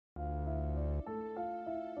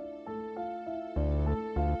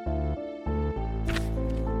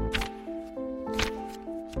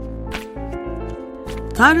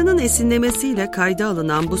Tanrı'nın esinlemesiyle kayda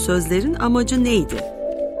alınan bu sözlerin amacı neydi?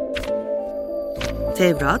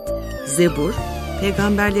 Tevrat, Zebur,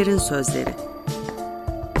 peygamberlerin sözleri.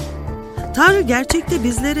 Tanrı gerçekte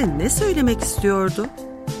bizlere ne söylemek istiyordu?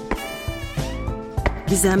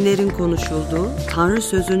 Gizemlerin konuşulduğu, Tanrı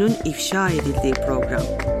sözünün ifşa edildiği program.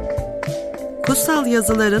 Kutsal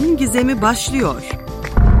yazıların gizemi başlıyor.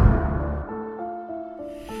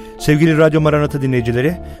 Sevgili Radyo Maranata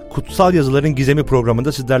dinleyicileri, Kutsal Yazıların Gizemi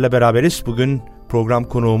programında sizlerle beraberiz. Bugün program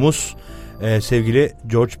konuğumuz sevgili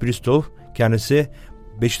George Bristow. Kendisi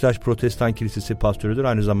Beşiktaş Protestan Kilisesi pastörüdür.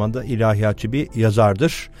 Aynı zamanda ilahiyatçı bir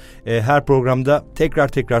yazardır. Her programda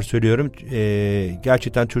tekrar söylüyorum.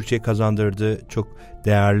 Gerçekten Türkçe'ye kazandırdığı çok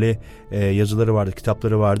değerli yazıları vardır,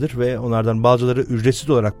 kitapları vardır ve onlardan bazıları ücretsiz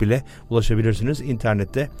olarak bile ulaşabilirsiniz.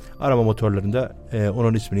 İnternette arama motorlarında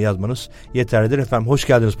onun ismini yazmanız yeterlidir. Efendim hoş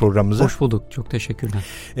geldiniz programımıza. Hoş bulduk. Çok teşekkürler.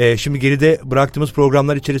 Şimdi geride bıraktığımız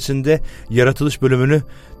programlar içerisinde yaratılış bölümünü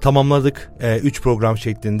tamamladık 3 program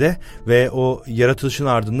şeklinde ve o yaratılışın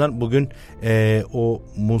ardından bugün o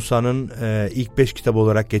Musa'nın ilk 5 kitabı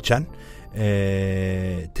olarak geçen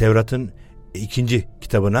Tevrat'ın 2.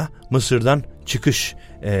 kitabına, Mısır'dan çıkış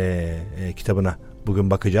kitabına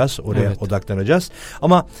bugün bakacağız. Oraya odaklanacağız.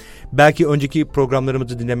 Ama belki önceki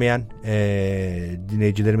programlarımızı dinlemeyen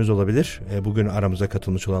dinleyicilerimiz olabilir. Bugün aramıza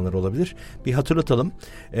katılmış olanlar olabilir. Bir hatırlatalım.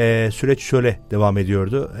 Süreç şöyle devam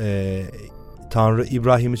ediyordu. Tanrı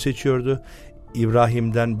İbrahim'i seçiyordu.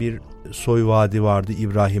 İbrahim'den bir soy vaadi vardı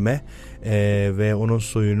İbrahim'e ve onun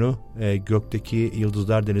soyunu gökteki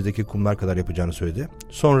yıldızlar, denizdeki kumlar kadar yapacağını söyledi.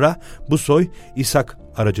 Sonra bu soy İshak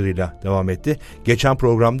aracılığıyla devam etti. Geçen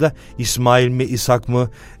programda İsmail mi İshak mı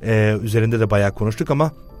üzerinde de bayağı konuştuk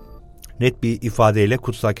ama net bir ifadeyle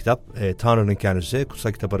kutsal kitap, Tanrı'nın kendisi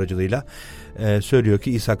kutsal kitap aracılığıyla söylüyor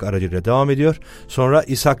ki İshak aracılığıyla devam ediyor. Sonra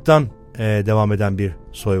İshak'tan devam eden bir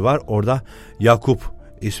soy var. Orada Yakup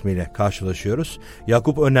ismiyle karşılaşıyoruz.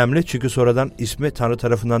 Yakup önemli çünkü sonradan ismi Tanrı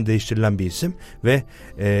tarafından değiştirilen bir isim ve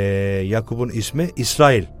Yakup'un ismi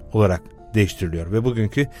İsrail olarak değiştiriliyor ve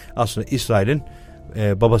bugünkü aslında İsrail'in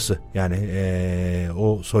babası, yani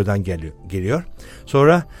o soydan geliyor.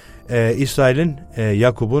 Sonra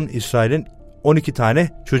İsrail'in 12 tane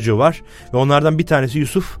çocuğu var ve onlardan bir tanesi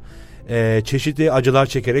Yusuf. Çeşitli acılar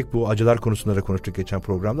çekerek, bu acılar konusunda da konuştuk geçen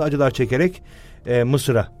programda, acılar çekerek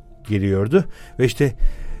Mısır'a geliyordu ve işte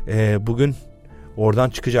bugün oradan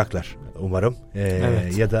çıkacaklar umarım.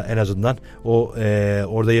 Evet. Ya da en azından o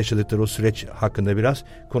orada yaşadıkları o süreç hakkında biraz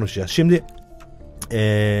konuşacağız. Şimdi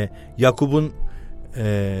Yakup'un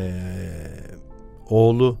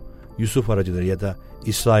oğlu Yusuf aracılığıyla ya da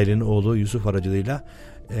İsrail'in oğlu Yusuf aracılığıyla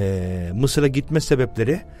Mısır'a gitme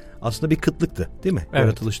sebepleri aslında bir kıtlıktı, değil mi? Evet.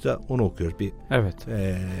 Yaratılışta onu okuyoruz.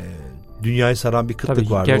 Dünyayı saran bir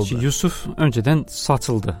kıtlık vardı. Gerçi Yusuf önceden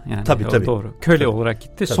satıldı. Yani tabii. Doğru. Köle olarak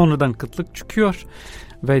gitti. Tabii. Sonradan kıtlık çıkıyor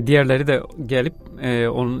ve diğerleri de gelip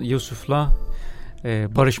Yusuf'la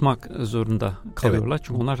barışmak zorunda kalıyorlar. Evet.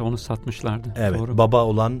 Çünkü onlar onu satmışlardı. Evet. Doğru. Baba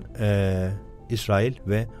olan İsrail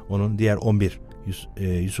ve onun diğer 11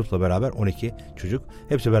 Yusuf'la beraber 12 çocuk.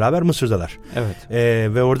 Hepsi beraber Mısır'dalar. Evet.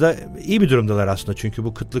 Ve orada iyi bir durumdalar aslında. Çünkü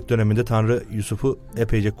bu kıtlık döneminde Tanrı Yusuf'u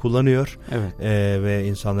epeyce kullanıyor. Evet. Ve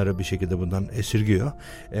insanları bir şekilde bundan esirgiyor.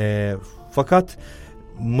 Fakat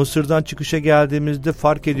Mısır'dan çıkışa geldiğimizde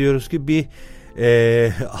fark ediyoruz ki bir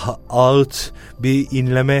ağıt, bir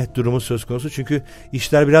inleme durumu söz konusu. Çünkü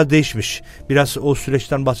işler biraz değişmiş. Biraz o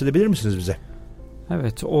süreçten bahsedebilir misiniz bize?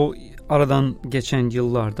 Evet, o aradan geçen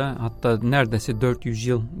yıllarda, hatta neredeyse 400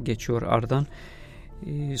 yıl geçiyor aradan,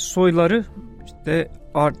 soyları işte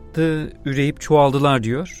arttı, üreyip çoğaldılar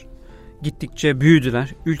diyor. Gittikçe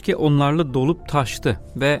büyüdüler. Ülke onlarla dolup taştı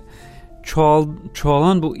ve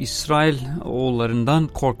çoğalan bu İsrail oğullarından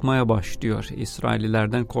korkmaya başlıyor.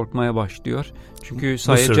 İsraillilerden korkmaya başlıyor. Çünkü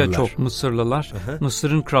sayıca çok Mısırlılar. Aha.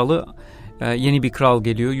 Mısır'ın kralı, yeni bir kral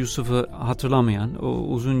geliyor. Yusuf'u hatırlamayan, o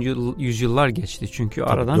uzun yüzyıllar geçti çünkü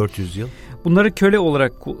aradan. 400 yıl. Bunları köle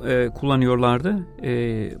olarak kullanıyorlardı.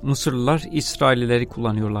 Mısırlılar İsraillileri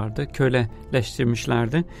kullanıyorlardı.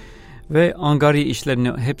 Köleleştirmişlerdi. Ve angarya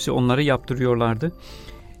işlerini hepsi onları yaptırıyorlardı.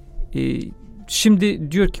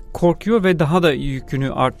 Şimdi diyor ki korkuyor ve daha da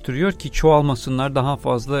yükünü arttırıyor ki çoğalmasınlar, daha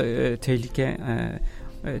fazla tehlike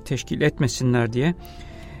teşkil etmesinler diye.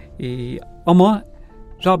 Ama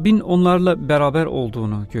Rabbin onlarla beraber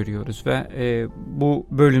olduğunu görüyoruz ve bu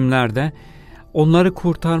bölümlerde onları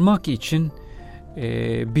kurtarmak için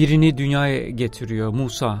birini dünyaya getiriyor.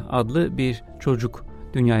 Musa adlı bir çocuk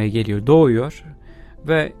dünyaya geliyor, doğuyor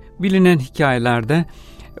ve bilinen hikayelerde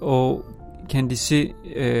o kendisi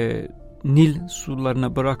Nil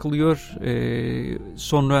sularına bırakılıyor.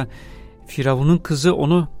 Sonra Firavun'un kızı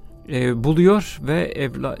onu buluyor ve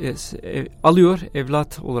alıyor,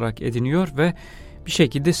 evlat olarak ediniyor ve bir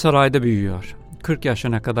şekilde sarayda büyüyor. 40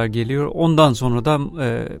 yaşına kadar geliyor. Ondan sonra da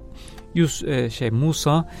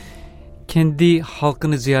Musa kendi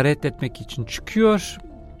halkını ziyaret etmek için çıkıyor.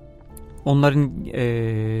 Onların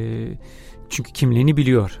çünkü kimliğini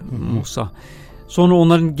biliyor Musa. Sonra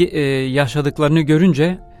onların yaşadıklarını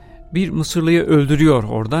görünce bir Mısırlıyı öldürüyor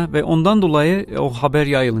orada ve ondan dolayı o haber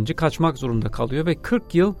yayılınca kaçmak zorunda kalıyor ve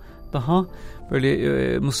 40 yıl daha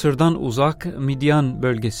böyle Mısır'dan uzak Midyan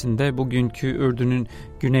bölgesinde, bugünkü Ürdün'ün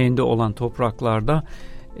güneyinde olan topraklarda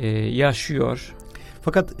yaşıyor.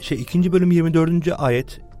 Fakat 2. bölüm 24.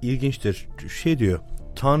 ayet ilginçtir. Diyor,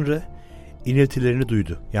 Tanrı iniltilerini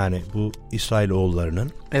duydu. Yani bu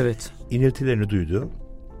İsrailoğullarının iniltilerini duydu.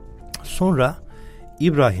 Sonra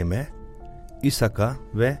İbrahim'e, İshak'a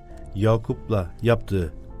ve Yakup'la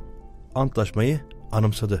yaptığı antlaşmayı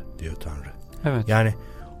anımsadı diyor Tanrı. Evet. Yani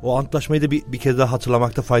o antlaşmayı da bir kez daha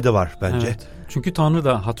hatırlamakta fayda var bence. Evet. Çünkü Tanrı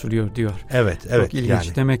da hatırlıyor diyor. Evet. Çok ilginç.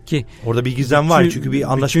 Yani, demek ki orada bir gizem var çünkü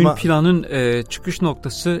bir anlaşma. Bütün planın çıkış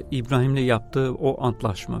noktası İbrahim'le yaptığı o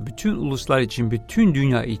antlaşma. Bütün uluslar için, bütün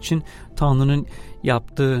dünya için Tanrı'nın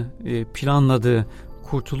yaptığı, planladığı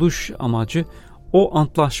kurtuluş amacı o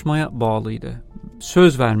antlaşmaya bağlıydı.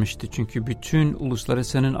 Söz vermişti çünkü bütün ulusları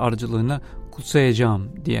senin aracılığına kutsayacağım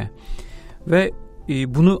diye. Ve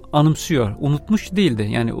bunu anımsıyor. Unutmuş değildi.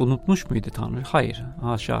 Yani unutmuş muydu Tanrı? Hayır.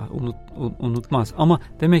 Haşa unutmaz. Ama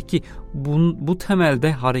demek ki bu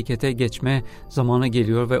temelde harekete geçme zamanı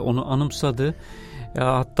geliyor ve onu anımsadı.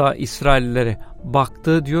 Hatta İsraillilere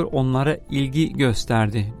baktı diyor, onlara ilgi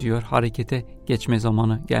gösterdi diyor. Harekete geçme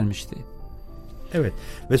zamanı gelmişti. Evet.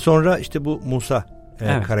 Ve sonra bu Musa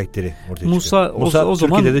karakteri ortaya Musa, çıkıyor. Musa o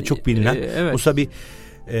zaman Türkiye'de de çok bilinen. Musa bir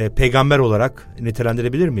peygamber olarak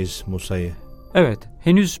nitelendirebilir miyiz Musa'yı? Evet.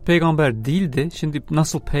 Henüz peygamber değildi. Şimdi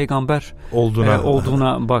nasıl peygamber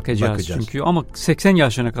olduğuna bakacağız. Çünkü ama 80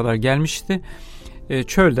 yaşına kadar gelmişti.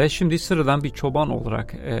 Çölde şimdi sıradan bir çoban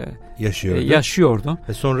olarak yaşıyordu.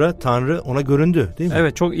 Ve sonra Tanrı ona göründü, değil mi?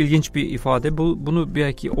 Evet, çok ilginç bir ifade. Bunu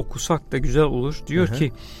belki okusak da güzel olur. Diyor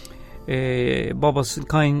ki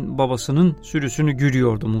Kain babasının sürüsünü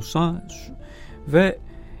görüyordu Musa ve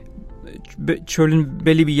çölün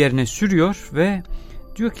belli bir yerine sürüyor ve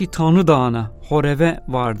diyor ki Tanrı Dağı'na, Horev'e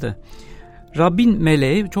vardı. Rabbin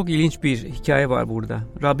meleği, çok ilginç bir hikaye var burada.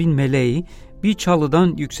 Rabbin meleği bir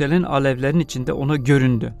çalıdan yükselen alevlerin içinde ona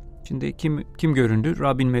göründü. Şimdi kim göründü?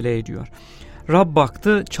 Rabbin meleği diyor. Rab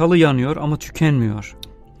baktı, çalı yanıyor ama tükenmiyor.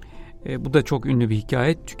 Bu da çok ünlü bir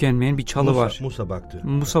hikaye. Tükenmeyen bir çalı var.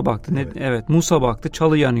 Musa baktı. Evet, Musa baktı,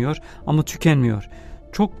 çalı yanıyor ama tükenmiyor.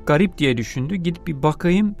 Çok garip diye düşündü. Gidip bir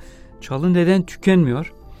bakayım, çalı neden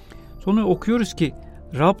tükenmiyor? Sonra okuyoruz ki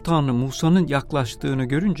Rab Tanrı Musa'nın yaklaştığını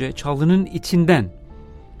görünce çalının içinden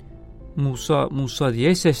Musa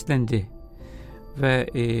diye seslendi ve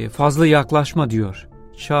fazla yaklaşma diyor.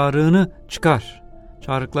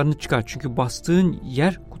 Çağrıklarını çıkar çünkü bastığın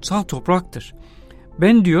yer kutsal topraktır.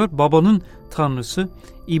 Ben diyor babanın tanrısı,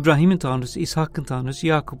 İbrahim'in tanrısı, İshak'ın tanrısı,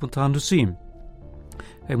 Yakup'un tanrısıyım.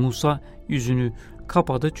 Ve Musa yüzünü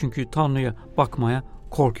kapadı çünkü Tanrı'ya bakmaya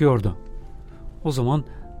korkuyordu. O zaman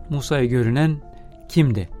Musa'ya görünen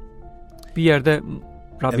kimdi? Bir yerde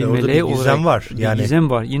Rabbin meleği olarak bir gizem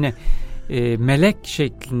var. Yine melek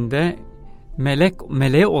şeklinde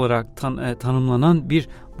meleği olarak tanımlanan bir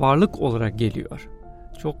varlık olarak geliyor.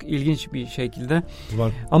 Çok ilginç bir şekilde.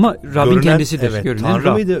 Ama Rabbin kendisidir. Görünen Tanrı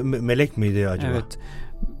Rab mıydı, melek miydi acaba? Evet.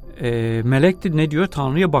 Melekti, ne diyor?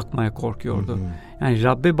 Tanrı'ya bakmaya korkuyordu. Yani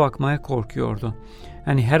Rabbe bakmaya korkuyordu.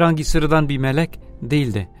 Yani herhangi sıradan bir melek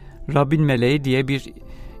değildi. Rabbin meleği diye bir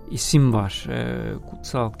isim var.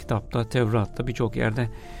 Kutsal kitapta, Tevrat'ta birçok yerde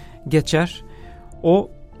geçer. O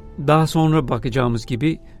daha sonra bakacağımız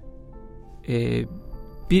gibi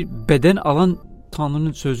bir beden alan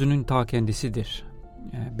Tanrı'nın sözünün ta kendisidir.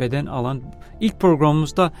 Beden alan, ilk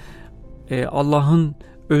programımızda Allah'ın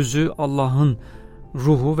özü, Allah'ın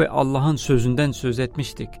ruhu ve Allah'ın sözünden söz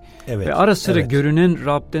etmiştik. Evet, ve ara sıra görünen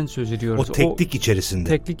Rab'den söz ediyoruz. O teklik içerisinde.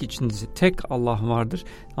 Teklik içinde. Tek Allah vardır.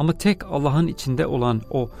 Ama tek Allah'ın içinde olan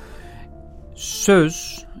o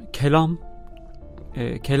söz,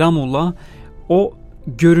 kelamullah, o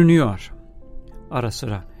görünüyor ara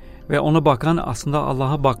sıra. Ve ona bakan aslında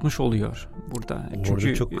Allah'a bakmış oluyor burada.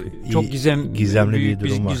 Çünkü çok gizemli bir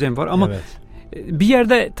durum var. Gizem var. Ama bir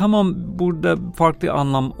yerde tamam burada farklı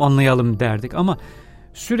anlam anlayalım derdik ama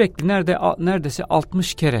sürekli neredeyse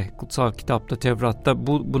 60 kere kutsal kitapta, Tevrat'ta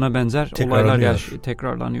buna benzer olaylar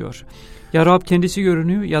tekrarlanıyor. Ya Rab kendisi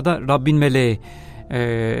görünüyor ya da Rabbin meleği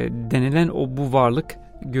denilen bu varlık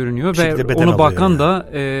görünüyor ve onu bakan da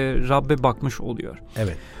Rabbe bakmış oluyor.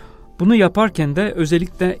 Evet. Bunu yaparken de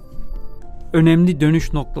özellikle önemli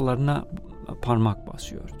dönüş noktalarına parmak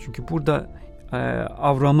basıyor. Çünkü burada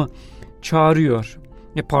Avram'ı çağırıyor.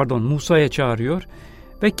 Musa'ya çağırıyor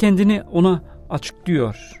ve kendini ona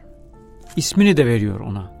açıklıyor. İsmini de veriyor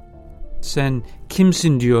ona. Sen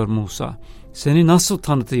kimsin diyor Musa. Seni nasıl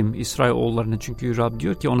tanıtayım İsrailoğullarına? Çünkü Rab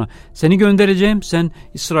diyor ki ona, seni göndereceğim, sen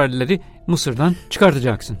İsraillileri Mısır'dan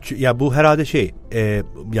çıkartacaksın. Ya bu herhalde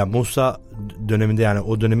ya Musa döneminde, yani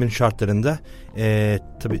o dönemin şartlarında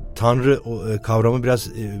tabii Tanrı kavramı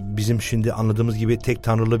biraz bizim şimdi anladığımız gibi tek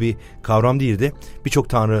tanrılı bir kavram değildi. Birçok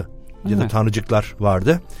tanrı ya da tanrıcıklar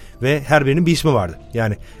vardı ve her birinin bir ismi vardı.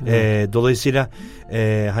 Yani dolayısıyla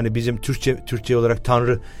hani bizim Türkçe olarak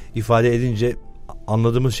tanrı ifade edince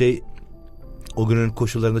anladığımız şey o günün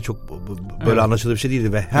koşullarında çok böyle anlaşılır bir şey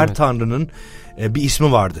değildi ve her tanrının bir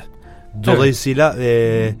ismi vardı. Dolayısıyla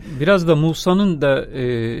biraz da Musa'nın da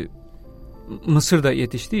Mısır'da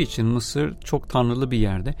yetiştiği için, Mısır çok tanrılı bir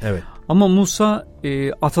yerde. Evet. Ama Musa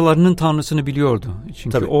atalarının tanrısını biliyordu. Çünkü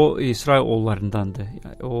tabii, o İsrailoğullarındandı.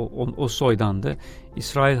 Yani o soydandı.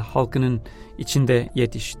 İsrail halkının içinde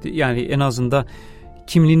yetişti. Yani en azından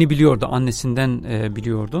kimliğini biliyordu. Annesinden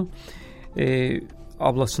biliyordu.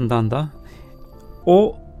 Ablasından da.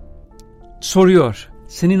 O soruyor,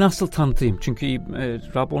 seni nasıl tanıtayım? Çünkü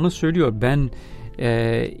Rab ona söylüyor, ben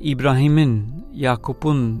İbrahim'in,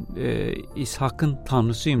 Yakup'un, İshak'ın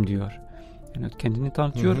tanrısıyım diyor. Yani kendini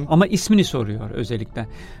tanıtıyor, ama ismini soruyor özellikle.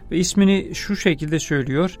 Ve ismini şu şekilde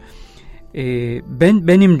söylüyor, ben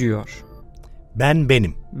benim diyor. Ben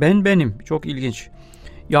benim. Ben benim. Çok ilginç.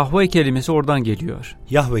 Yahve kelimesi oradan geliyor.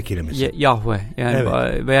 Yahve kelimesi. Yahve yani,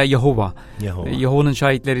 evet, veya Yehova. Yehova'nın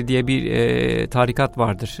şahitleri diye bir tarikat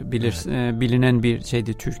vardır. Bilinen bir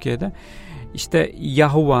şeydi Türkiye'de. İşte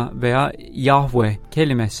Yahova veya Yahve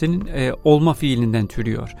kelimesinin olma fiilinden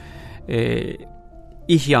türüyor.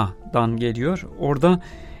 İhya'dan geliyor. Orada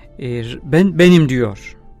benim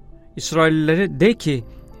diyor. İsraillilere de ki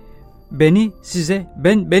beni size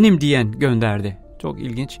benim diyen gönderdi. Çok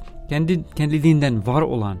ilginç. Kendiliğinden var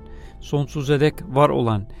olan, sonsuza dek var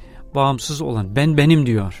olan, bağımsız olan benim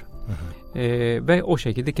diyor. Ve o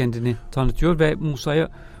şekilde kendini tanıtıyor ve Musa'ya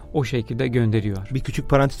o şekilde gönderiyor. Bir küçük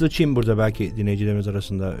parantez açayım burada, belki dinleyicilerimiz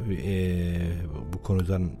arasında bu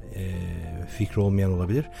konudan fikri olmayan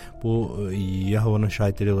olabilir. Bu Yahova'nın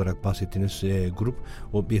şahitleri olarak bahsettiğiniz grup,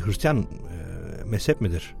 o bir Hristiyan mezhep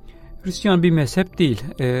midir? Hristiyan bir mezhep değil.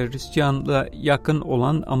 Hristiyanla yakın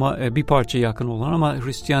olan ama bir parça yakın olan ama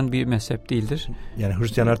Hristiyan bir mezhep değildir. Yani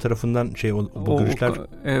Hristiyanlar tarafından bu görüşler...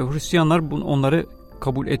 Hristiyanlar onları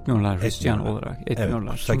kabul etmiyorlar Hristiyan olarak. Etmiyorlar.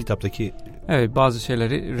 Evet, kutsal kitaptaki... Evet, bazı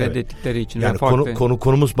şeyleri reddettikleri için. Yani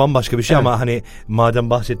konumuz bambaşka bir şey, ama hani madem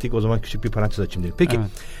bahsettik o zaman küçük bir parantez açayım dedim. Peki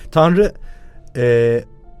Tanrı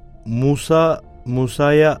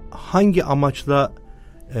Musa'ya hangi amaçla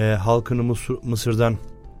halkını Mısır'dan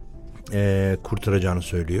kurtaracağını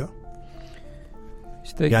söylüyor?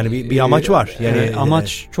 İşte, yani bir amaç var. Yani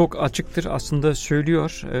amaç çok açıktır aslında,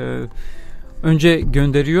 söylüyor. Önce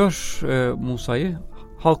gönderiyor Musa'yı,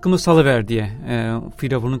 halkımı salıver diye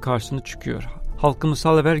Firavun'un karşısına çıkıyor. Halkımı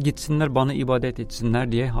salıver, gitsinler bana ibadet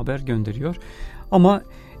etsinler diye haber gönderiyor. Ama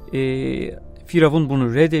Firavun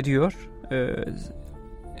bunu reddediyor.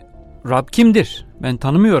 Rab kimdir? Ben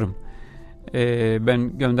tanımıyorum.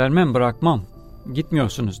 Ben göndermem, bırakmam.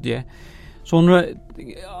 Gitmiyorsunuz diye. Sonra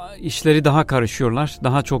işleri daha karışıyorlar.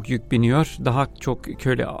 Daha çok yük biniyor. Daha çok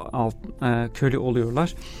köle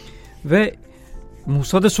oluyorlar. Ve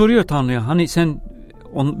Musa da soruyor Tanrı'ya, hani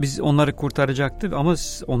biz onları kurtaracaktık ama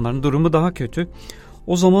onların durumu daha kötü.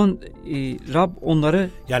 O zaman Rab onları...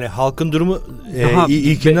 Yani halkın durumu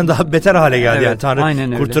ilkinden daha beter hale geldi. Evet, yani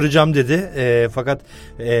Tanrı kurtaracağım dedi. Fakat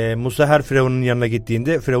Musa her Firavun'un yanına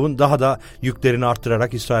gittiğinde Firavun daha da yüklerini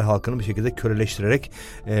arttırarak İsrail halkını bir şekilde köleleştirerek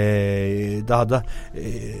daha da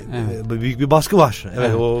büyük bir baskı var.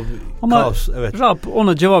 Evet, o ama kaos. Evet. Rab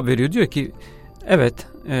ona cevap veriyor. Diyor ki evet,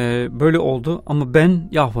 böyle oldu ama ben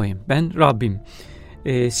Yahve'yim. Ben Rabbim.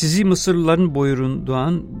 Sizi Mısırlıların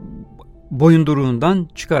boyunduruğundan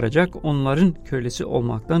çıkaracak, onların kölesi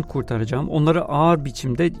olmaktan kurtaracağım. Onları ağır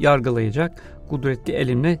biçimde yargılayacak, kudretli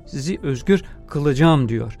elimle sizi özgür kılacağım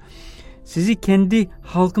diyor. Sizi kendi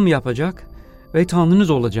halkım yapacak ve Tanrınız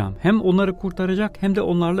olacağım. Hem onları kurtaracak hem de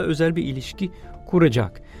onlarla özel bir ilişki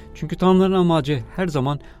kuracak. Çünkü Tanrı'nın amacı her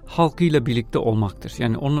zaman halkıyla birlikte olmaktır.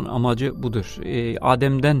 Yani onun amacı budur.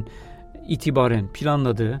 Adem'den itibaren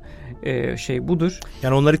planladığı şey budur.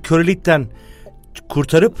 Yani onları kölelikten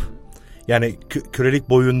kurtarıp, yani kölelik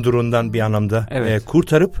boyundurundan bir anlamda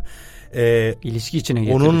kurtarıp ilişki içine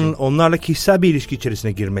getirecek. Onlarla kişisel bir ilişki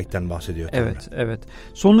içerisine girmekten bahsediyor. Evet, evet.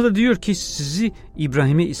 Sonra da diyor ki sizi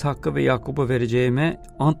İbrahim'e, İshak'a ve Yakub'a vereceğime,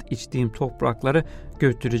 ant içtiğim toprakları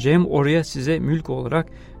götüreceğim. Oraya size mülk olarak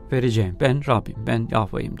vereceğim. Ben Rabbim, ben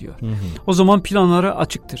Yahveh'im diyor. Hı hı. O zaman planları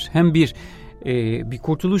açıktır. Hem bir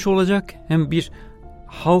kurtuluş olacak, hem bir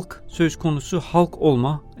halk söz konusu, halk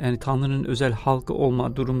olma, yani Tanrı'nın özel halkı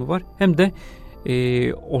olma durumu var. Hem de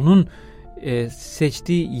onun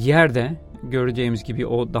seçtiği yerde göreceğimiz gibi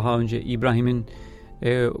o daha önce İbrahim'in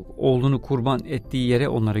oğlunu kurban ettiği yere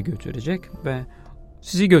onları götürecek ve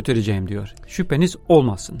sizi götüreceğim diyor. Şüpheniz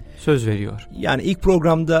olmasın. Söz veriyor. Yani ilk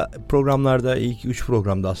programlarda ilk 3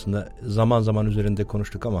 programda aslında zaman zaman üzerinde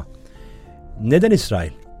konuştuk ama neden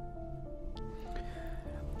İsrail?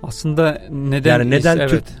 Aslında neden? Yani neden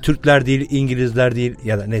Türkler değil, İngilizler değil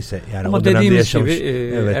ya da neyse yani ama o dönemde yaşamış. Gibi,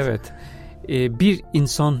 evet. Bir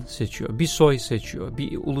insan seçiyor, bir soy seçiyor,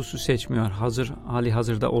 bir ulusu seçmiyor. Hali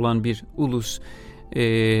hazırda olan bir ulus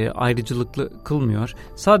ayrıcalıklı kılmıyor.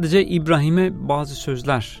 Sadece İbrahim'e bazı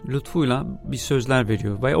sözler, lütfuyla bir sözler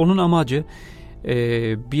veriyor ve onun amacı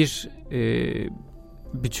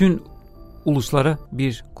bütün uluslara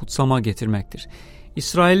bir kutsama getirmektir.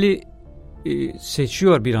 İsrail'i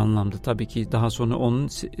seçiyor bir anlamda tabii ki, daha sonra onun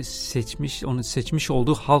seçmiş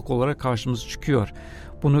olduğu halk olarak karşımıza çıkıyor.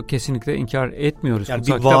 Bunu kesinlikle inkar etmiyoruz. Yani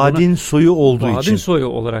bir vaadin soyu olduğu için. Vaadin soyu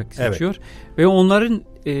olarak seçiyor. Evet. Ve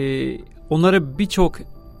onlara birçok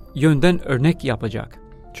yönden örnek yapacak.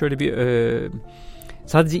 Şöyle bir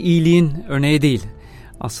sadece iyiliğin örneği değil.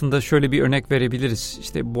 Aslında şöyle bir örnek verebiliriz.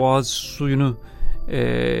 İşte boğaz suyunu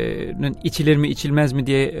içilir mi içilmez mi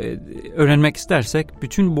diye öğrenmek istersek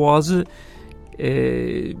bütün boğazı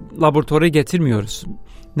laboratuvara getirmiyoruz.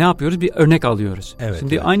 Ne yapıyoruz? Bir örnek alıyoruz. Evet,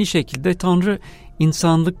 şimdi aynı şekilde Tanrı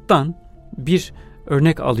insanlıktan bir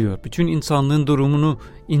örnek alıyor. Bütün insanlığın durumunu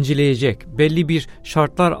inceleyecek. Belli bir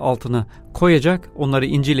şartlar altına koyacak. Onları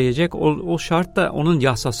inceleyecek. O şart da onun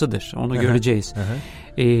yasasıdır. Onu göreceğiz.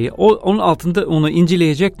 Onun altında onu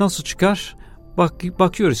inceleyecek. Nasıl çıkar?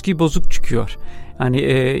 Bakıyoruz ki bozuk çıkıyor. Yani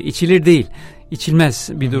içilir değil, içilmez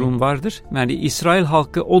bir durum vardır. Yani İsrail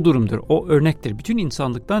halkı o durumdur, o örnektir. Bütün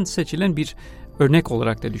insanlıktan seçilen bir örnek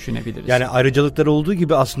olarak da düşünebiliriz. Yani ayrıcalıkları olduğu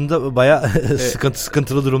gibi aslında bayağı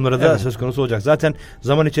sıkıntılı durumlara da söz konusu olacak. Zaten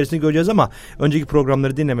zaman içerisinde göreceğiz ama önceki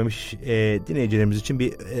programları dinlememiş dinleyicilerimiz için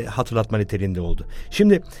bir hatırlatma niteliğinde oldu.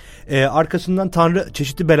 Şimdi arkasından Tanrı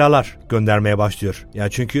çeşitli belalar göndermeye başlıyor.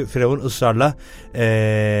 Yani çünkü Firavun ısrarla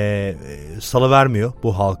salıvermiyor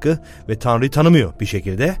bu halkı ve Tanrı'yı tanımıyor bir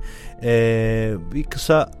şekilde. Bir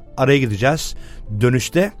kısa araya gideceğiz.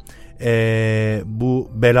 Dönüşte bu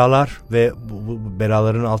belalar ve bu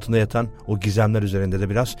belaların altında yatan o gizemler üzerinde de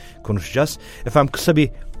biraz konuşacağız. Efendim kısa bir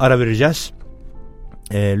ara vereceğiz.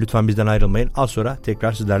 Lütfen bizden ayrılmayın. Az sonra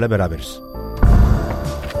tekrar sizlerle beraberiz.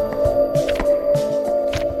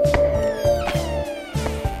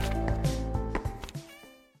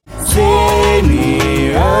 Seni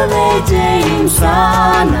öveceğim,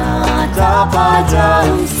 sana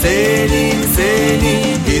tapacağım. Senin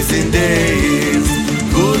izindeyiz.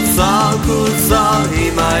 Kutsal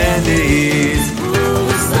himayedeyiz.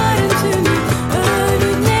 Ulusların tümü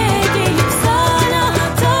önüne gelip sana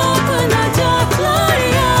tapınacaklar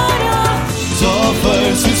yara.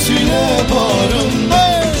 Zafer sesine bağırın,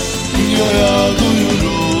 dünyaya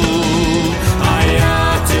duyurun.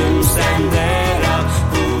 Hayatım sende Rab,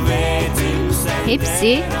 kuvvetim sende.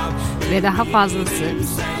 Hepsi ve daha fazlası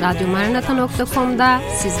radyomaranata.com'da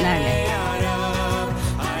sizlerle.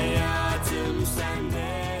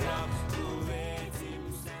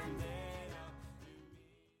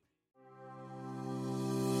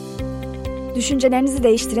 Düşüncelerinizi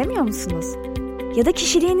değiştiremiyor musunuz? Ya da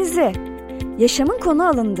kişiliğinizi? Yaşamın konu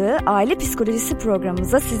alındığı Aile Psikolojisi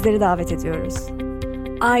programımıza sizleri davet ediyoruz.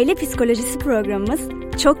 Aile Psikolojisi programımız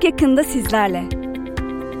çok yakında sizlerle.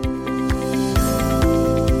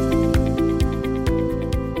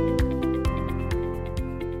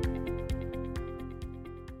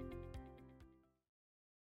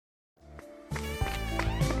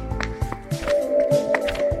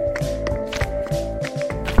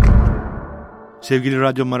 Sevgili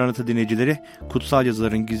Radyo Maranata dinleyicileri, Kutsal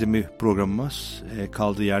Yazıların Gizemi programımız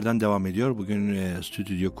kaldığı yerden devam ediyor. Bugün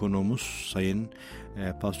stüdyo konuğumuz Sayın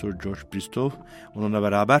Pastor George Bristow. Onunla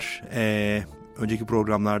beraber önceki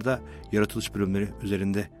programlarda yaratılış bölümleri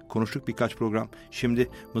üzerinde konuştuk birkaç program. Şimdi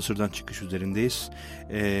Mısır'dan çıkış üzerindeyiz.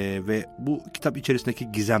 Ve bu kitap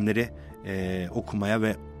içerisindeki gizemleri okumaya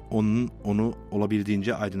ve onu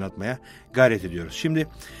olabildiğince aydınlatmaya gayret ediyoruz. Şimdi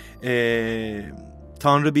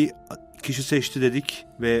Tanrı bir kişi seçti dedik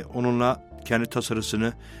ve onunla kendi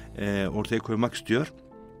tasarısını ortaya koymak istiyor.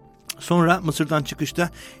 Sonra Mısır'dan çıkışta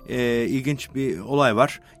ilginç bir olay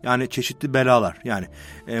var. Yani çeşitli belalar. Yani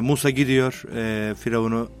Musa gidiyor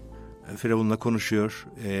Firavun'la konuşuyor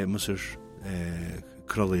Mısır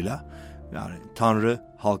kralıyla. Yani Tanrı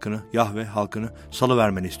halkını, Yahve halkını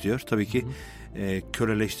salıvermeni istiyor. Tabii ki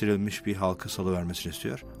köleleştirilmiş bir halkı salıvermesini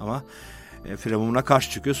istiyor. Ama Firavun'a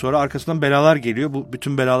karşı çıkıyor. Sonra arkasından belalar geliyor. Bu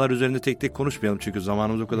bütün belalar üzerinde tek tek konuşmayalım çünkü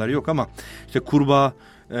zamanımız o kadar yok ama işte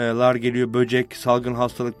kurbağalar geliyor, böcek, salgın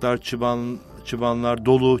hastalıklar, çıbanlar,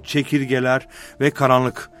 dolu, çekirgeler ve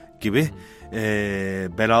karanlık gibi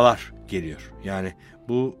belalar geliyor. Yani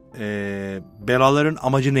bu belaların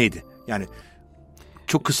amacı neydi? Yani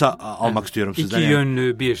çok kısa almak istiyorum sizden. İki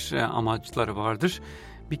yönlü bir amaçları vardır.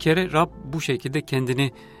 Bir kere Rab bu şekilde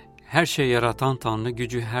kendini her şeyi yaratan Tanrı,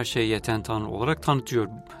 gücü her şeye yeten Tanrı olarak tanıtıyor.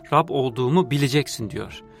 Rab olduğumu bileceksin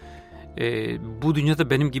diyor. Bu dünyada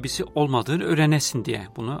benim gibisi olmadığını öğrenesin diye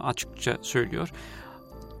bunu açıkça söylüyor.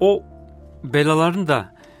 O belaların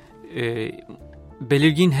da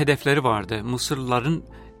belirgin hedefleri vardı. Mısırlıların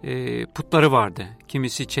putları vardı.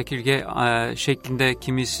 Kimisi çekirge şeklinde,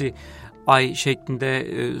 kimisi ay şeklinde,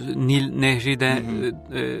 Nil Nehri de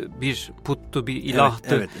bir puttu, bir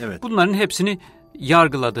ilahtı. Evet. Bunların hepsini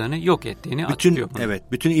yargıladığını, yok ettiğini açıklıyor bunu. Evet,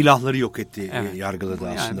 bütün ilahları yok ettiği yargıladı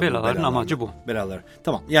aslında. Yani belaların amacı bu. Belalar.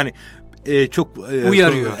 Tamam. Yani çok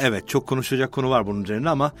uyarıyor. Çok konuşulacak konu var bunun üzerine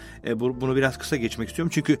ama bunu biraz kısa geçmek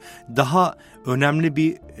istiyorum. Çünkü daha önemli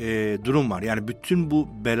bir durum var. Yani bütün bu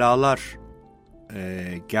belalar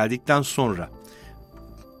geldikten sonra,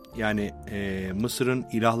 yani Mısır'ın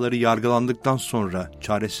ilahları yargılandıktan sonra,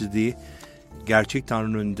 çaresizliği gerçek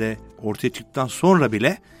Tanrı'nın önünde ortaya çıktıktan sonra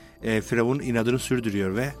bile Firavun inadını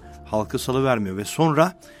sürdürüyor ve halkı salıvermiyor ve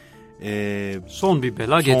sonra son bir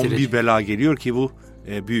bela geliyor ki bu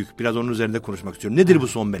büyük. Biraz onun üzerinde konuşmak istiyorum. Nedir bu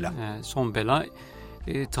son bela? Son bela,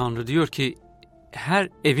 Tanrı diyor ki her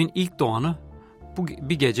evin ilk doğanı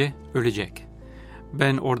bir gece ölecek.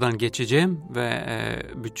 Ben oradan geçeceğim ve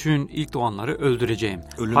bütün ilk doğanları öldüreceğim.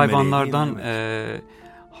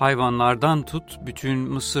 Hayvanlardan tut bütün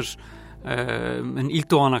Mısır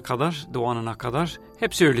ilk doğanına kadar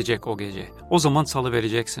hepsi ölecek o gece. O zaman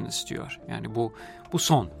salıvereceksiniz diyor. Yani bu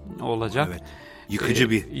son olacak. Evet. Yıkıcı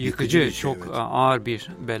bir çok şey, evet. Ağır bir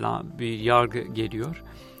bela, bir yargı geliyor.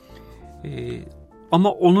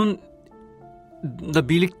 Ama onun da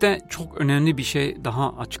birlikte çok önemli bir şey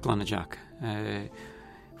daha açıklanacak.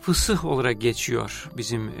 Fısıh olarak geçiyor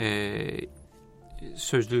bizim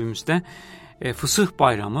sözlüğümüzde. Fısıh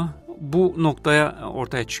bayramı bu noktaya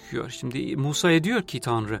ortaya çıkıyor. Şimdi Musa'ya diyor ki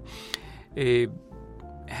Tanrı,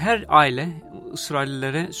 her aile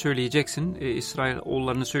İsraillilere söyleyeceksin,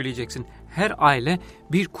 İsrailoğullarına söyleyeceksin. Her aile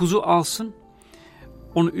bir kuzu alsın,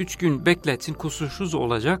 onu 3 gün bekletsin, kusursuz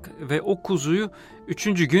olacak ve o kuzuyu 3.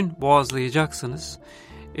 gün boğazlayacaksınız.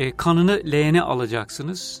 Kanını leğene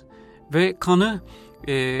alacaksınız ve kanı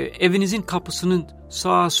evinizin kapısının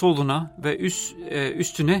sağa soluna ve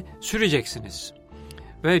üstüne süreceksiniz.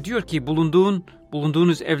 Ve diyor ki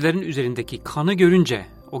bulunduğunuz evlerin üzerindeki kanı görünce,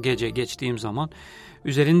 o gece geçtiğim zaman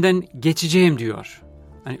üzerinden geçeceğim diyor.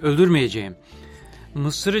 Yani öldürmeyeceğim.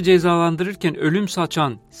 Mısır'ı cezalandırırken ölüm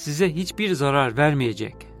saçan size hiçbir zarar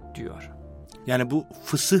vermeyecek diyor. Yani bu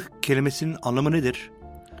fısıh kelimesinin anlamı nedir?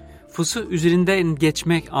 Fısıh üzerinden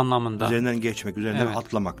geçmek anlamında. Üzerinden geçmek, üzerinden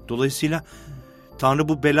atlamak. Dolayısıyla Tanrı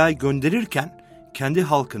bu belayı gönderirken kendi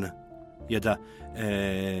halkını ya da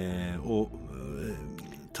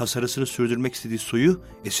tasarısını sürdürmek istediği soyu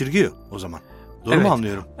esirgiyor o zaman. Doğru mu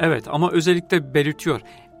anlıyorum? Evet, ama özellikle belirtiyor.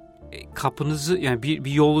 Kapınızı, yani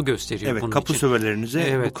bir yolu gösteriyor. Evet, bunun kapı için.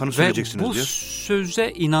 söverlerinize bu kanı süreceksiniz diyor. Bu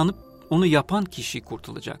söze inanıp onu yapan kişi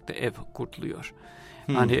kurtulacaktı. Ev kurtuluyor.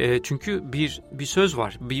 Hani çünkü bir söz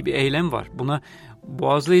var, bir eylem var. Buna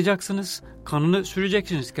boğazlayacaksınız, kanını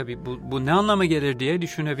süreceksiniz. Tabii bu ne anlama gelir diye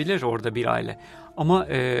düşünebilir orada bir aile. Ama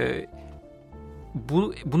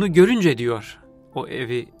bunu görünce diyor, o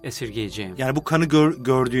evi esirgeyeceğim. Yani bu kanı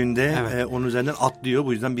gördüğünde onun üzerinden atlıyor.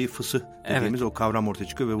 Bu yüzden bir fısıh dediğimiz o kavram ortaya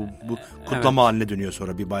çıkıyor ve bu kutlama haline dönüyor,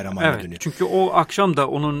 sonra bir bayram haline dönüyor. Çünkü o akşam da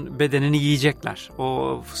onun bedenini yiyecekler.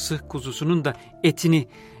 O fısıh kuzusunun da etini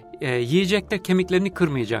yiyecekler, kemiklerini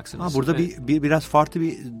kırmayacaksınız. Burada biraz farklı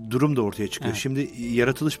bir durum da ortaya çıkıyor. Evet. Şimdi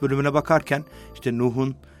yaratılış bölümüne bakarken işte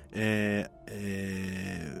Nuh'un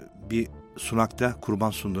bir sunakta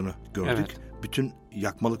kurban sunduğunu gördük. Evet. Bütün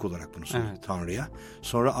yakmalık olarak bunu sundu Tanrı'ya.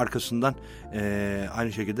 Sonra arkasından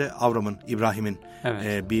aynı şekilde İbrahim'in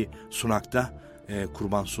bir sunakta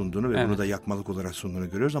kurban sunduğunu ve bunu da yakmalık olarak sunduğunu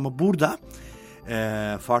görüyoruz. Ama burada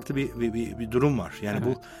farklı bir durum var. Yani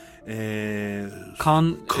bu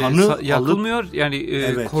kanı yakılmıyor alıp,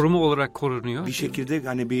 yani koruma olarak korunuyor. Bir şekilde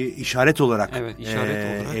hani bir işaret olarak,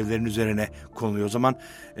 olarak evlerin üzerine konuluyor. O zaman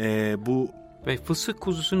bu ve fısık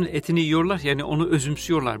kuzusunun etini yiyorlar, yani onu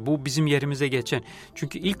özümsüyorlar. Bu bizim yerimize geçen.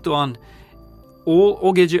 Çünkü ilk doğan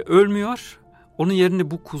o gece ölmüyor. Onun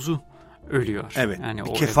yerine bu kuzu ölüyor. Evet. Yani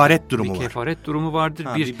bir kefaret durumu var. Bir kefaret durumu vardır.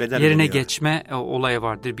 Bir yerine oluyor. Geçme olayı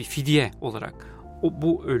vardır. Bir fidye olarak.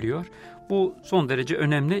 Bu ölüyor. Bu son derece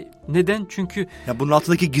önemli. Neden? Çünkü ya bunun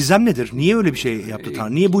altındaki gizem nedir? Niye öyle bir şey yaptı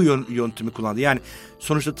Tanrı? Niye bu yöntemi kullandı? Yani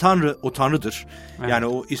sonuçta Tanrı o Tanrı'dır. Evet. Yani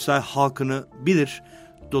o İsrail halkını bilir.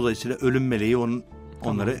 Dolayısıyla ölüm meleği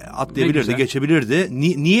onları atlayabilirdi, geçebilirdi.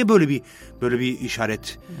 Niye böyle bir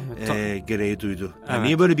işaret gereği duydu? Yani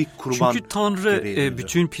niye böyle bir kurban? Çünkü Tanrı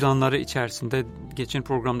bütün planları içerisinde, geçen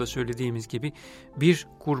programda söylediğimiz gibi, bir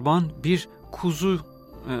kurban, bir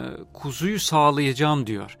kuzuyu sağlayacağım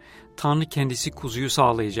diyor. Tanrı kendisi kuzuyu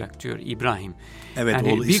sağlayacak diyor İbrahim. Evet,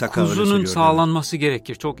 yani oğlu bir İshak'a kuzunun sağlanması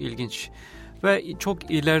gerekir. Çok ilginç. Ve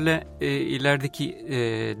çok ilerideki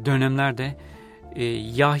dönemlerde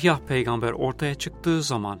Yahya peygamber ortaya çıktığı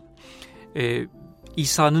zaman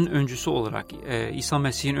İsa'nın öncüsü olarak, İsa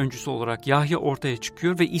Mesih'in öncüsü olarak Yahya ortaya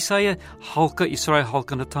çıkıyor ve İsa'ya İsrail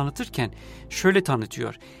halkını tanıtırken şöyle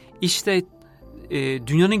tanıtıyor. İşte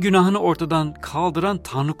dünyanın günahını ortadan kaldıran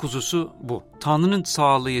Tanrı kuzusu bu.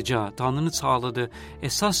 Tanrı'nın sağladığı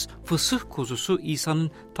esas fısıh kuzusu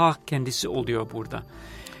İsa'nın ta kendisi oluyor burada.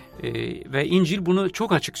 Ve İncil bunu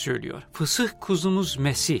çok açık söylüyor. Fısıh kuzumuz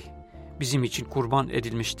Mesih bizim için kurban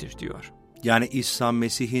edilmiştir diyor. Yani İsa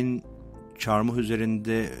Mesih'in çarmıh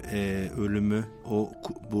üzerinde ölümü,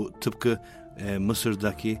 bu tıpkı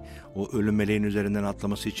Mısır'daki o ölüm meleğin üzerinden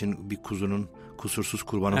atlaması için bir kuzunun kusursuz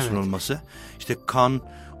kurbana sunulması. İşte kan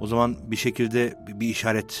o zaman bir şekilde bir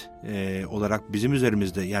işaret olarak bizim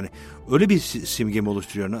üzerimizde, yani öyle bir simge mi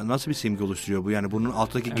oluşturuyor? Nasıl bir simge oluşturuyor bu? Yani bunun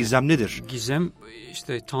altındaki gizem nedir? Gizem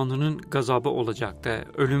işte Tanrı'nın gazabı olacak da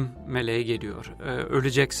ölüm meleği geliyor.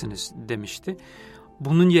 Öleceksiniz demişti.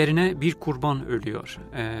 Bunun yerine bir kurban ölüyor.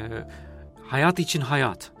 Hayat için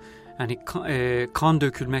hayat. Yani kan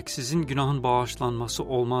dökülmeksizin günahın bağışlanması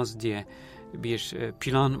olmaz diye bir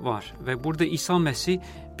plan var. Ve burada İsa Mesih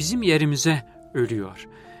bizim yerimize ölüyor.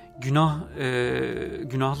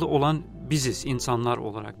 Günahlı olan biziz insanlar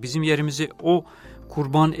olarak. Bizim yerimize o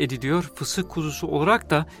kurban ediliyor. Fısık kuzusu olarak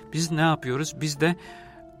da biz ne yapıyoruz? Biz de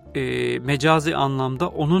mecazi anlamda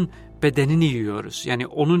onun bedenini yiyoruz. Yani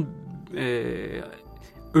onun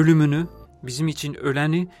ölümünü, bizim için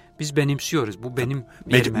öleni biz benimsiyoruz. Bu benim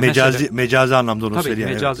yerime. Mecazi anlamda onu söylüyor.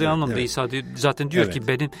 Tabii mecazi anlamda İsa zaten diyor ki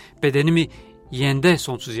benim bedenimi yiyende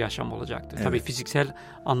sonsuz yaşam olacaktır. Tabii fiziksel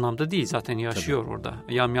anlamda değil, zaten yaşıyor orada.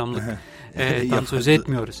 Yamyamlık tam söz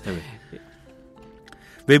etmiyoruz. Evet.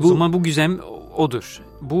 Ve o zaman bu gizem odur.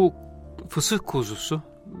 Bu fısıh kuzusu.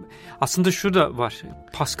 Aslında şurada var.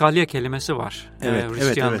 Paskalya kelimesi var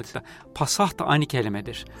Hristiyanlıkta. Evet. Pasah da aynı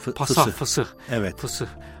kelimedir. Pasah, fısıh. Evet. Fısıh,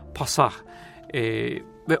 pasah.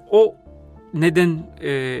 Ve o neden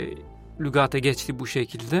lügata geçti bu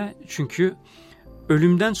şekilde? Çünkü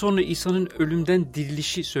ölümden sonra İsa'nın ölümden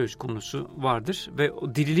dirilişi söz konusu vardır. Ve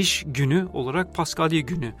o diriliş günü olarak Paskalya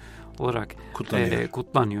günü olarak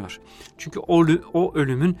kutlanıyor. Çünkü o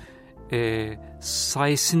ölümün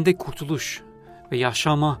sayesinde kurtuluş ve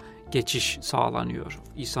yaşama geçiş sağlanıyor.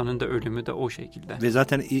 İsa'nın da ölümü de o şekilde. Ve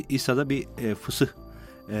zaten İsa'da bir fısıh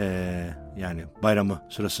yani bayramı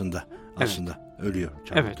sırasında aslında ölüyor.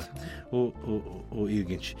 Evet. O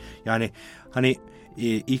ilginç. Yani hani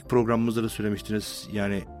ilk programımızda da söylemiştiniz,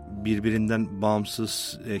 yani birbirinden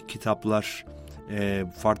bağımsız kitaplar,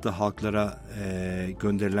 farklı halklara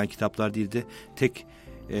gönderilen kitaplar değil de tek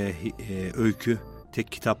öykü,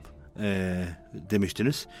 tek kitap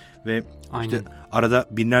demiştiniz ve işte arada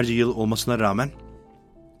binlerce yıl olmasına rağmen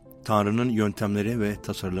Tanrı'nın yöntemleri ve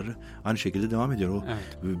tasarıları aynı şekilde devam ediyor. O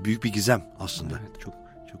büyük bir gizem aslında. Evet. Çok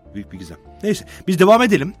büyük bir gizem. Neyse, biz devam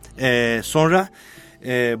edelim. Sonra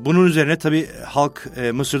bunun üzerine tabii halk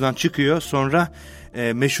Mısır'dan çıkıyor. Sonra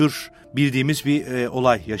meşhur bildiğimiz bir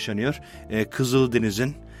olay yaşanıyor.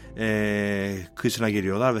 Kızıldeniz'in kıyısına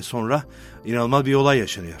geliyorlar ve sonra inanılmaz bir olay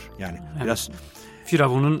yaşanıyor. Yani biraz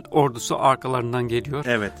Firavun'un ordusu arkalarından geliyor.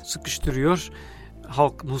 Evet. Sıkıştırıyor.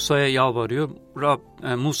 Halk Musa'ya yalvarıyor.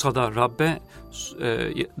 Musa da Rab'be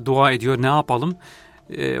dua ediyor. Ne yapalım?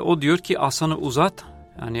 O diyor ki asanı uzat.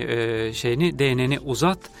 Yani değneğini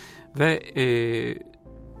uzat ve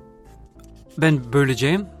ben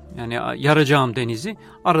böleceğim. Yani yaracağım denizi,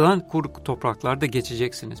 aradan kuru topraklarda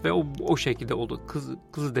geçeceksiniz. Ve o şekilde oldu.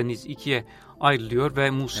 Kızıldeniz ikiye ayrılıyor ve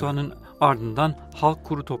Musa'nın ardından halk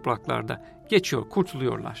kuru topraklarda geçiyor,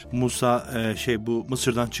 kurtuluyorlar. Musa bu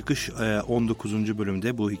Mısır'dan çıkış 19.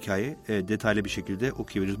 bölümde bu hikaye detaylı bir şekilde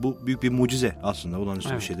okuyabiliriz. Bu büyük bir mucize aslında,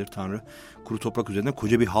 olağanüstü bir şeydir. Tanrı kuru toprak üzerinde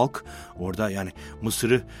koca bir halk orada, yani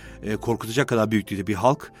Mısır'ı korkutacak kadar büyüklükte bir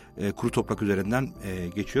halk kuru toprak üzerinden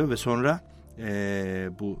geçiyor ve sonra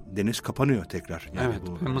bu deniz kapanıyor tekrar. Yani evet,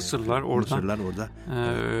 bu, Mısırlılar orada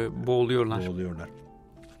boğuluyorlar.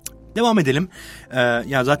 Devam edelim.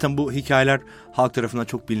 Yani zaten bu hikayeler halk tarafından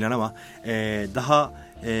çok bilinen ama daha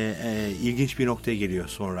ilginç bir noktaya geliyor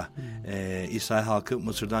sonra. İsrail halkı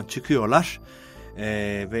Mısır'dan çıkıyorlar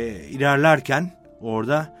ve ilerlerken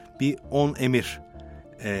orada bir 10 emir,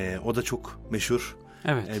 o da çok meşhur.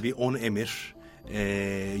 Evet. Bir 10 emir.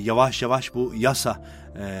 Yavaş yavaş bu yasa,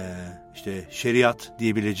 işte şeriat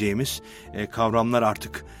diyebileceğimiz kavramlar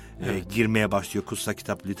artık girmeye başlıyor kutsal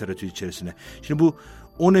kitap literatürü içerisine. Şimdi bu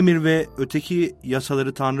 10 emir ve öteki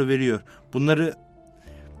yasaları Tanrı veriyor. Bunları,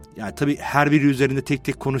 yani tabii her biri üzerinde tek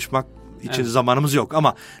tek konuşmak için zamanımız yok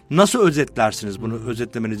ama nasıl özetlersiniz bunu?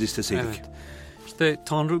 Özetlemenizi isteseydik. Evet. İşte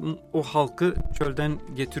Tanrı o halkı çölden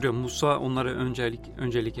getiriyor. Musa onlara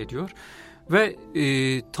öncelik ediyor. Ve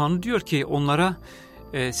Tanrı diyor ki onlara,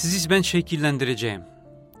 sizi ben şekillendireceğim.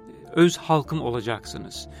 Öz halkım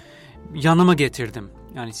olacaksınız. Yanıma getirdim.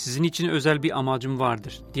 Yani sizin için özel bir amacım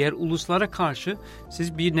vardır. Diğer uluslara karşı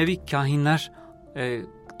siz bir nevi kahinler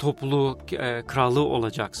topluluğu, krallığı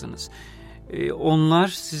olacaksınız. Onlar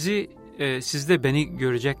sizde beni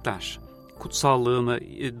görecekler. Kutsallığımı,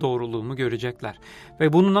 doğruluğumu görecekler.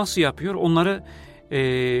 Ve bunu nasıl yapıyor? Onlara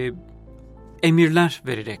emirler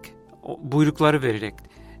vererek, buyrukları vererek,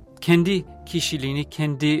 kendi kişiliğini,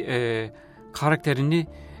 kendi karakterini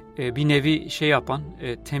bir nevi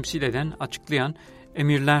temsil eden, açıklayan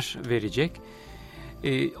emirler verecek.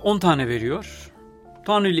 10 tane veriyor.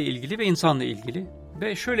 Tanrı ile ilgili ve insanla ilgili.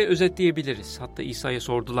 Ve şöyle özetleyebiliriz. Hatta İsa'ya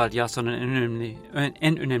sordular, yasanın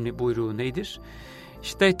en önemli buyruğu nedir?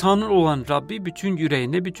 İşte Tanrı olan Rabbi bütün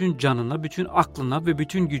yüreğine, bütün canına, bütün aklına ve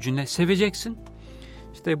bütün gücüne seveceksin.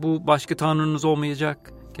 İşte bu başka tanrınız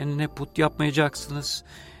olmayacak. Kendine put yapmayacaksınız.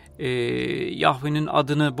 Yahve'nin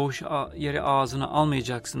adını boş yere ağzına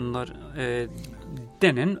almayacaksınlar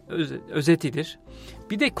denen özetidir.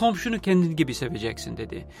 Bir de komşunu kendin gibi seveceksin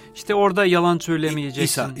dedi. İşte orada yalan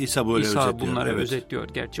söylemeyeceksin. İsa böyle özetliyor. Bunları özetliyor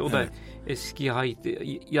gerçi. O da eski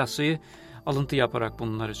yasayı alıntı yaparak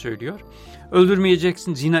bunları söylüyor.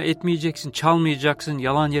 Öldürmeyeceksin, zina etmeyeceksin, çalmayacaksın,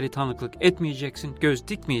 yalan yere tanıklık etmeyeceksin, göz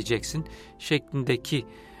dikmeyeceksin şeklindeki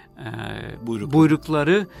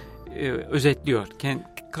buyrukları özetliyor.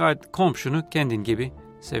 Komşunu kendin gibi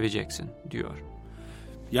seveceksin diyor.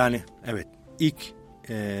 Yani evet, ilk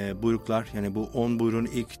buyruklar, yani bu 10 buyruğun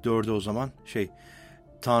ilk 4'ü o zaman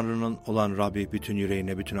Tanrı'nın olan Rabbi bütün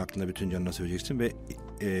yüreğine, bütün aklına, bütün canına seveceksin ve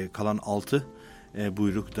kalan 6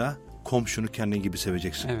 buyruk da komşunu kendin gibi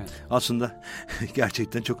seveceksin. Evet. Aslında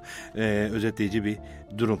gerçekten çok özetleyici bir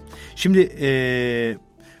durum. Şimdi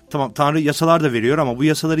tamam, Tanrı yasalar da veriyor ama bu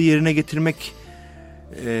yasaları yerine getirmek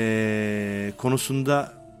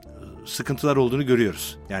konusunda sıkıntılar olduğunu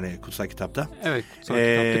görüyoruz. Yani kutsal kitapta. Evet, kutsal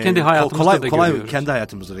kitapta. Kendi hayatımızda da görüyoruz. Kendi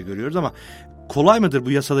hayatımızda da görüyoruz ama kolay mıdır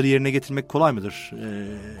bu yasaları yerine getirmek, kolay mıdır?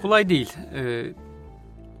 Kolay değil.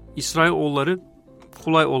 İsrailoğulları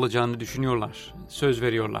kolay olacağını düşünüyorlar. Söz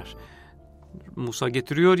veriyorlar. Musa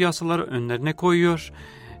getiriyor yasaları, önlerine koyuyor.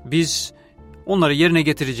 Biz onları yerine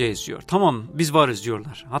getireceğiz diyor. Tamam, biz varız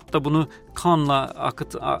diyorlar. Hatta bunu kanla,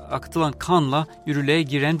 akıtılan kanla yürürlüğe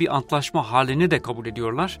giren bir antlaşma halini de kabul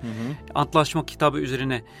ediyorlar. Antlaşma kitabı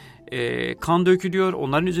üzerine kan dökülüyor,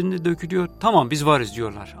 onların üzerinde dökülüyor. Tamam, biz varız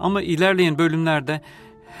diyorlar. Ama ilerleyen bölümlerde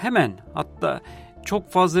hemen, hatta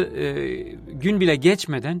çok fazla gün bile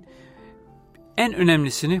geçmeden en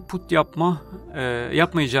önemlisini put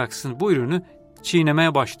yapmayacaksın buyruğunu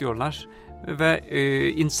çiğnemeye başlıyorlar. Ve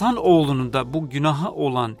insanoğlunun da bu günaha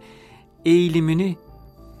olan eğilimini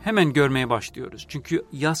hemen görmeye başlıyoruz. Çünkü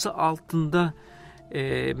yasa altında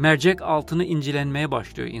mercek altını incelenmeye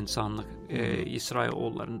başlıyor insanlık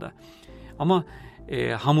İsrailoğullarında. Ama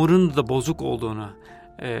hamurun da bozuk olduğunu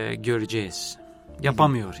göreceğiz.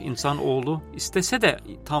 Yapamıyor. İnsanoğlu istese de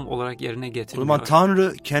tam olarak yerine getirmiyor. O zaman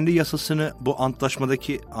Tanrı kendi yasasını, bu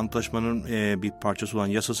antlaşmanın bir parçası olan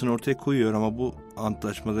yasasını ortaya koyuyor ama bu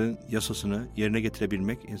antlaşmaların yasasını yerine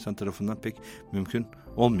getirebilmek insan tarafından pek mümkün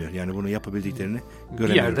olmuyor. Yani bunu yapabildiklerini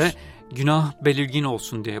göremiyoruz. Bir yerde günah belirgin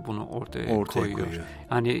olsun diye bunu ortaya koyuyor.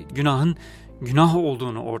 Yani günahın günah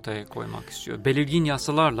olduğunu ortaya koymak istiyor. Belirgin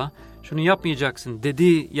yasalarla şunu yapmayacaksın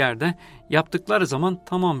dediği yerde yaptıkları zaman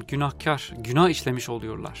tamam günahkar, günah işlemiş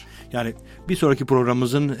oluyorlar. Yani bir sonraki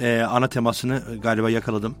programımızın ana temasını galiba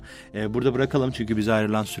yakaladım. Burada bırakalım çünkü bize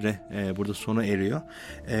ayrılan süre burada sona eriyor.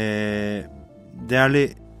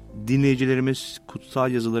 Değerli dinleyicilerimiz,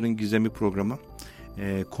 Kutsal Yazıların Gizemi programı.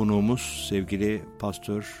 Konuğumuz sevgili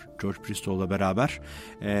Pastör George Bristol'la beraber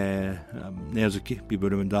ne yazık ki bir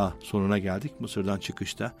bölümün daha sonuna geldik. Mısır'dan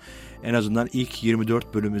çıkışta en azından ilk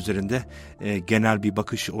 24 bölüm üzerinde genel bir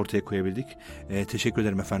bakış ortaya koyabildik. Teşekkür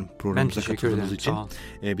ederim efendim programımıza katıldığınız için.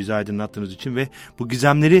 Bizi aydınlattığınız için ve bu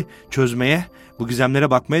gizemleri çözmeye, bu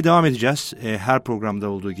gizemlere bakmaya devam edeceğiz. Her programda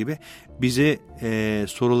olduğu gibi. Bizi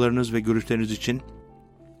sorularınız ve görüşleriniz için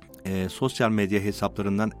sosyal medya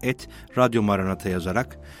hesaplarından @radyomaranata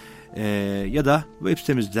yazarak ya da web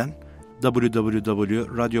sitemizden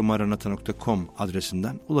www.radyomaranata.com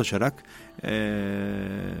adresinden ulaşarak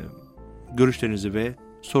görüşlerinizi ve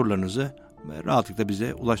sorularınızı rahatlıkla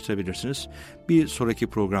bize ulaştırabilirsiniz. Bir sonraki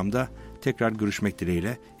programda tekrar görüşmek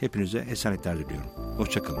dileğiyle hepinize esenlikler diliyorum.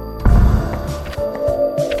 Hoşça kalın.